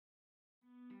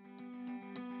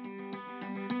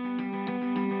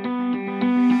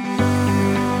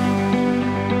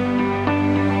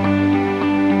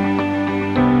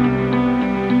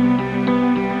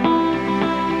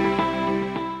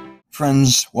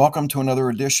Friends, welcome to another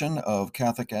edition of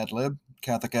Catholic Ad Lib.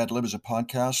 Catholic Ad Lib is a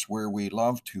podcast where we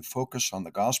love to focus on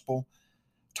the gospel,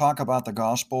 talk about the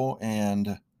gospel,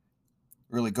 and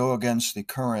really go against the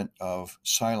current of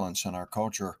silence in our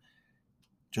culture.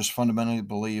 Just fundamentally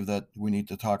believe that we need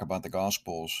to talk about the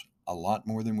gospels a lot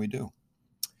more than we do.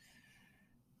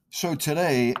 So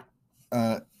today,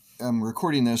 I'm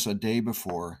recording this a day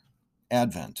before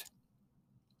Advent,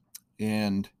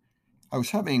 and I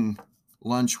was having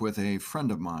lunch with a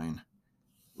friend of mine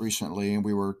recently, and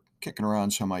we were kicking around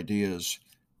some ideas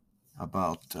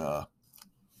about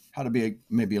how to be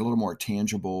maybe a little more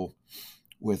tangible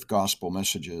with gospel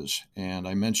messages. And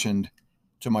I mentioned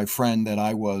to my friend that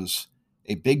I was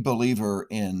a big believer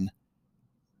in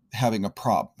having a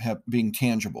prop, being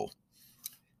tangible.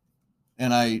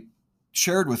 And I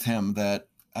shared with him that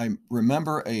I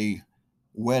remember a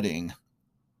wedding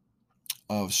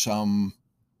of some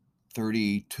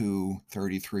 32,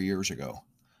 33 years ago.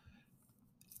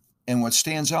 And what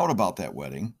stands out about that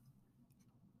wedding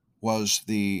was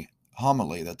the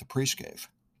homily that the priest gave.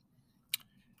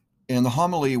 And the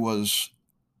homily was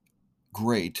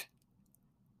great,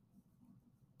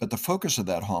 but the focus of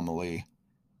that homily,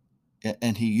 and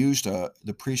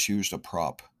the priest used a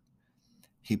prop.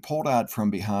 He pulled out from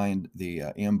behind the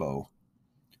ambo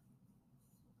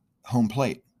home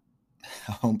plate,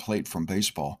 a home plate from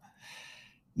baseball.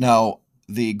 Now,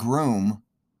 the groom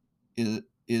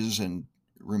is and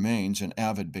remains an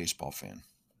avid baseball fan.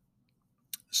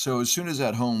 So as soon as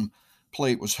that home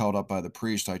plate was held up by the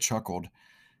priest, I chuckled,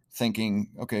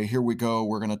 thinking, okay, here we go.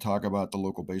 We're going to talk about the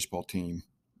local baseball team,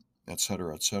 et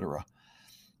cetera, et cetera.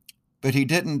 But he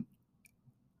didn't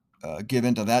give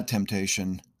into that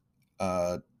temptation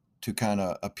to kind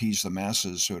of appease the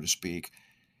masses, so to speak.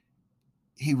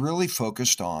 He really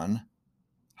focused on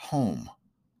home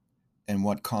and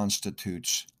what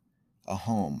constitutes a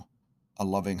home, a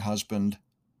loving husband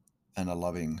and a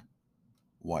loving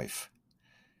wife.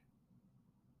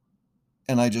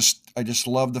 And I just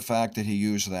love the fact that he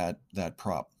used that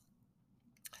prop.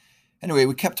 Anyway,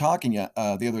 we kept talking the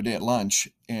other day at lunch,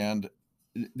 and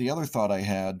the other thought I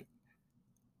had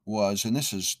was, and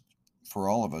this is for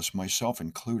all of us, myself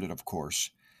included, of course,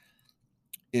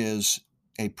 is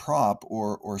a prop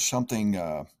or something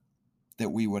that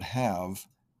we would have,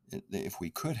 if we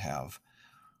could have,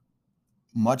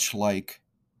 much like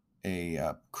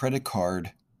a credit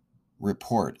card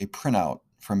report, a printout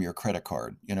from your credit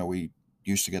card. You know, we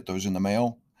used to get those in the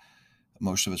mail.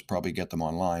 Most of us probably get them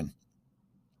online.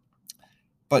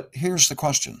 But here's the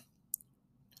question.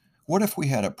 What if we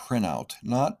had a printout,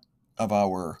 not of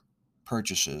our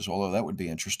purchases, although that would be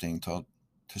interesting to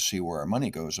see where our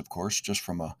money goes, of course, just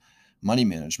from a money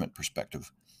management perspective.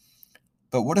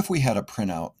 But what if we had a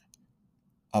printout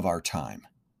of our time?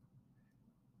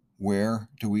 Where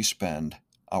do we spend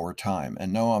our time?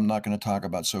 And no, I'm not going to talk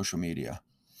about social media.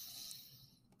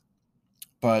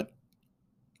 But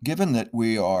given that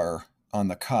we are on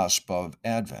the cusp of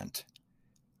Advent,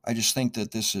 I just think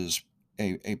that this is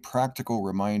a practical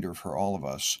reminder for all of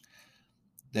us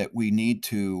that we need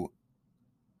to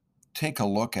take a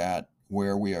look at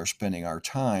where we are spending our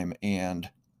time. And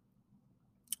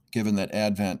given that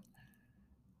Advent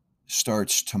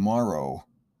starts tomorrow,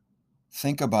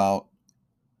 think about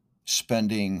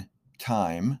spending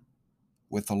time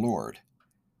with the Lord.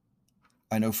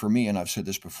 I know for me, and I've said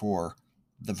this before,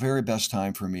 the very best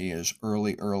time for me is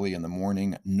early in the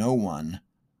morning. No one,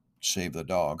 save the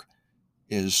dog,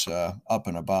 is up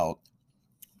and about.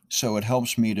 So it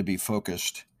helps me to be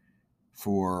focused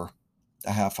for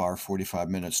a half hour, 45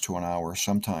 minutes to an hour,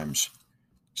 sometimes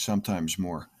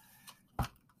more.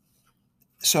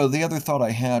 So the other thought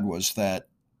I had was that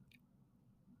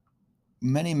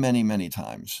many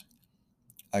times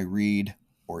I read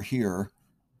or hear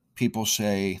people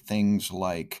say things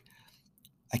like,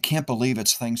 I can't believe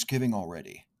it's Thanksgiving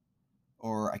already,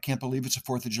 or I can't believe it's the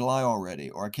 4th of July already,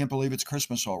 or I can't believe it's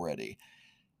Christmas already.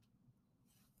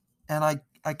 And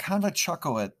I kind of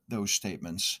chuckle at those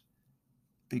statements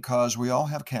because we all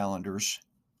have calendars.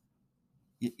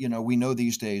 You know, we know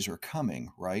these days are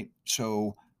coming, right?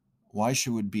 So why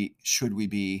should we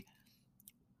be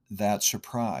that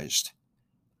surprised?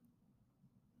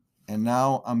 And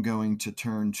now I'm going to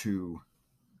turn to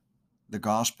the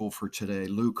gospel for today,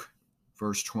 Luke,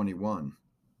 verse 21.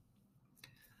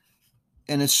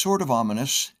 And it's sort of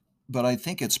ominous, but I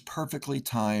think it's perfectly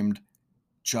timed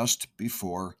just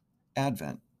before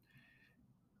Advent.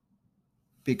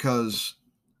 Because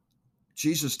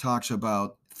Jesus talks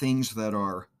about things that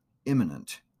are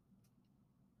imminent.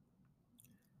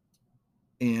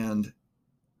 And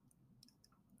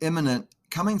imminent,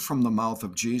 coming from the mouth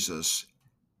of Jesus,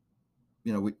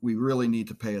 we really need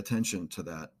to pay attention to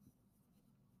that,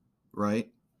 right?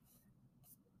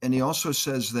 And he also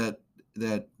says that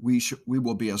we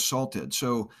will be assaulted.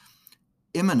 So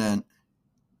imminent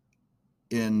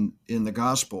in the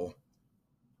gospel,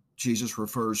 Jesus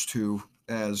refers to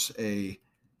as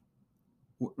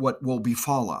what will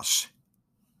befall us,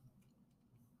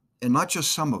 and not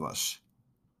just some of us,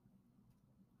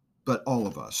 but all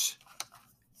of us.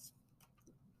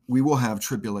 We will have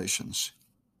tribulations.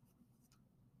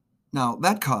 Now,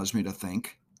 that caused me to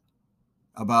think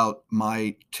about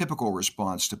my typical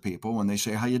response to people when they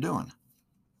say, "How you doing?"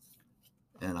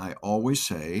 And I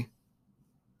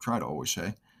try to always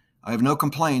say, "I have no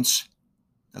complaints."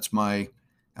 That's my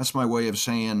way of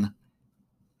saying,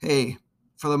 "Hey,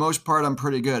 for the most part, I'm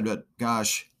pretty good, but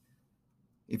gosh,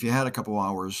 if you had a couple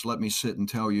hours, let me sit and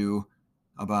tell you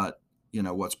about,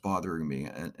 what's bothering me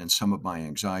and some of my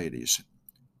anxieties,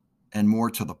 and more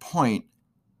to the point,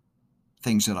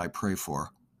 things that I pray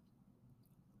for."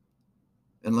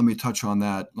 And let me touch on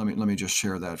that. Let me just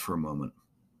share that for a moment.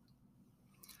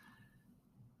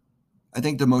 I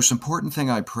think the most important thing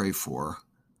I pray for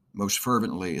most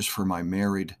fervently is for my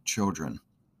married children.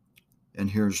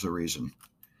 And here's the reason.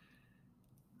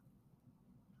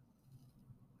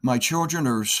 My children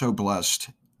are so blessed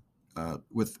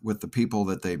with the people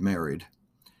that they've married.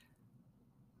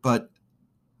 But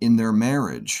in their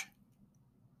marriage,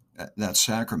 that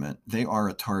sacrament, they are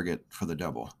a target for the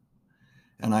devil.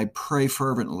 And I pray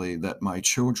fervently that my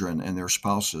children and their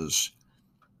spouses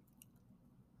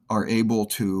are able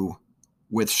to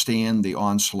withstand the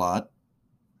onslaught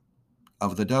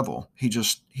of the devil. He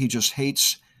just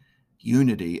hates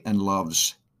unity and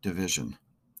loves division.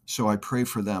 So I pray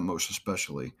for them most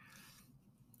especially.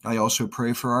 I also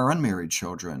pray for our unmarried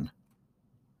children,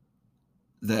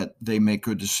 that they make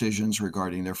good decisions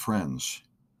regarding their friends.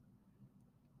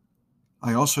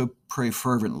 I also pray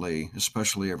fervently,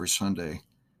 especially every Sunday,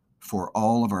 for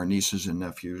all of our nieces and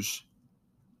nephews.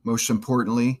 Most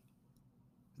importantly,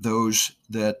 those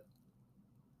that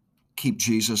keep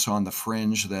Jesus on the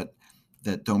fringe, that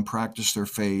don't practice their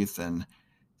faith and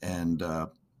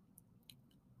are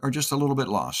just a little bit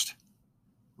lost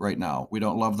right now. We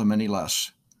don't love them any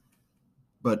less,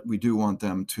 but we do want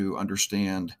them to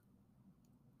understand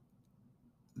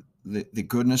the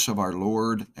goodness of our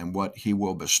Lord and what he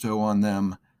will bestow on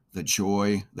them, the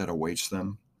joy that awaits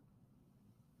them.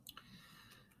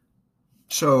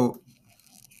 So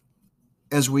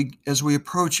as we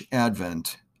approach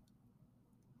Advent,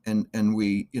 and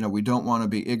we don't want to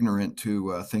be ignorant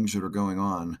to things that are going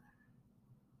on,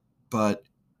 but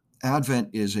Advent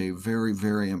is a very,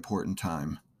 very important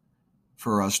time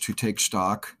for us to take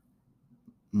stock,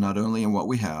 not only in what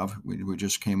we have, we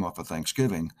just came off of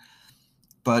Thanksgiving,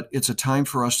 but it's a time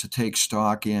for us to take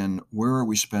stock in where are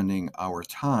we spending our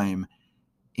time,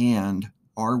 and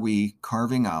are we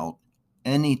carving out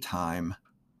any time,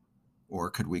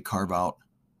 or could we carve out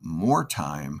more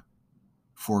time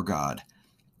for God?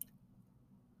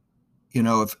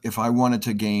 If I wanted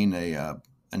to gain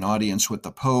an audience with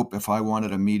the Pope, if I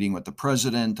wanted a meeting with the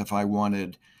president, if I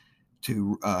wanted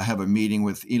to have a meeting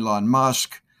with Elon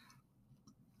Musk,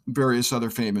 various other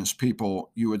famous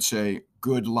people, you would say,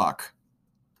 good luck.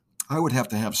 I would have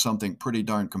to have something pretty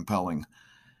darn compelling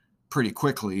pretty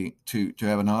quickly to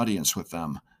have an audience with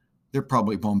them. They're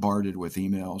probably bombarded with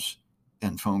emails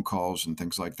and phone calls and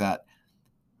things like that.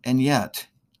 And yet,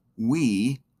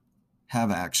 we have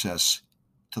access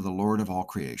to the Lord of all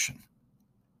creation.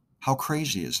 How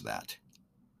crazy is that?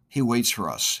 He waits for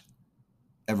us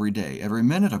every day, every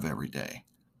minute of every day,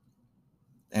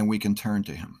 and we can turn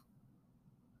to him.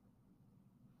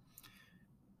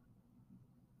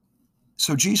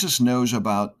 So Jesus knows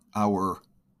about our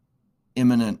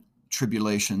imminent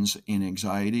tribulations and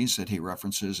anxieties that he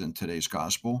references in today's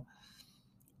gospel.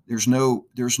 There's no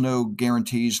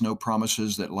guarantees, no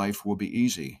promises that life will be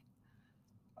easy.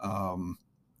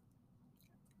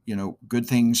 Good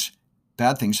things,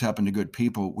 bad things happen to good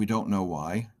people. We don't know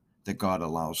why, that God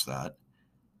allows that,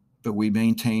 but we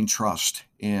maintain trust.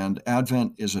 And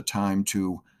Advent is a time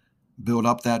to build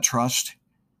up that trust,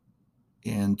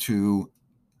 and to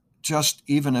just,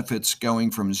 even if it's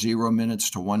going from 0 minutes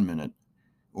to 1 minute,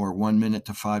 or 1 minute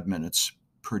to 5 minutes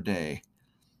per day,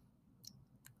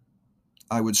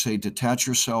 I would say detach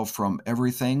yourself from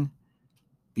everything,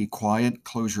 be quiet,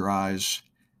 close your eyes,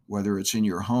 whether it's in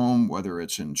your home, whether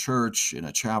it's in church, in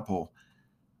a chapel.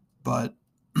 But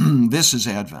this is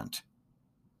Advent.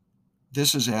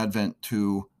 This is Advent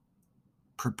to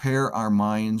prepare our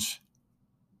minds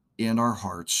and our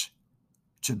hearts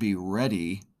to be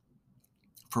ready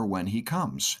for when he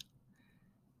comes.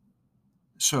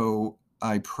 So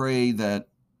I pray that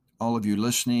all of you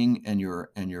listening and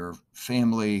your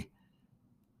family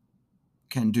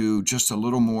can do just a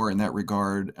little more in that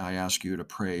regard, I ask you to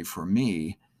pray for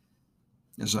me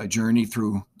as I journey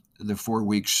through the 4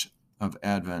 weeks of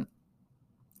Advent,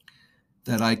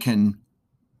 that I can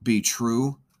be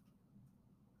true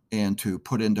and to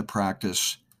put into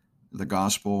practice the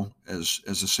gospel. As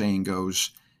the saying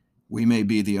goes, we may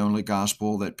be the only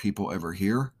gospel that people ever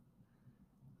hear.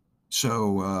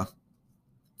 So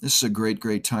this is a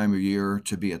great time of year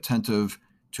to be attentive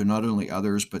to not only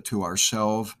others, but to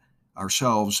ourselves,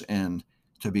 and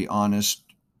to be honest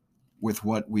with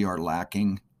what we are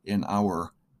lacking in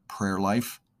our prayer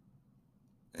life.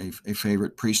 A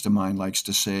favorite priest of mine likes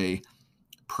to say,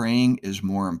 praying is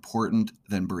more important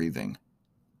than breathing.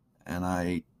 And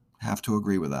I have to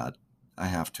agree with that. I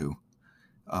have to.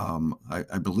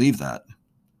 I believe that.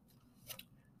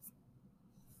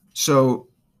 So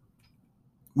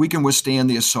we can withstand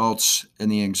the assaults and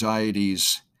the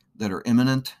anxieties that are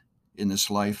imminent in this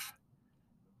life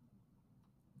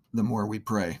the more we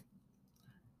pray.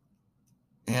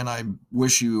 And I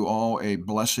wish you all a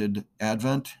blessed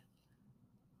Advent.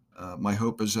 My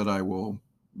hope is that I will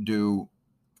do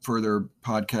further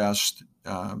podcasts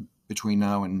between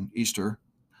now and Easter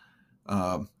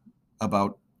now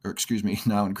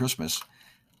and Christmas,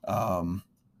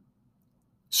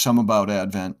 some about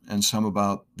Advent and some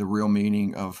about the real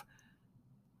meaning of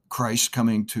Christ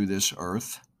coming to this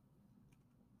earth.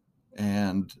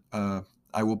 And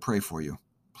I will pray for you.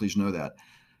 Please know that.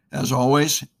 As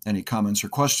always, any comments or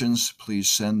questions, please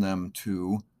send them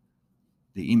to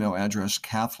the email address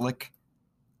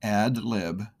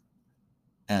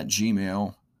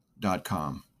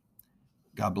catholicadlib@gmail.com.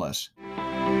 God bless.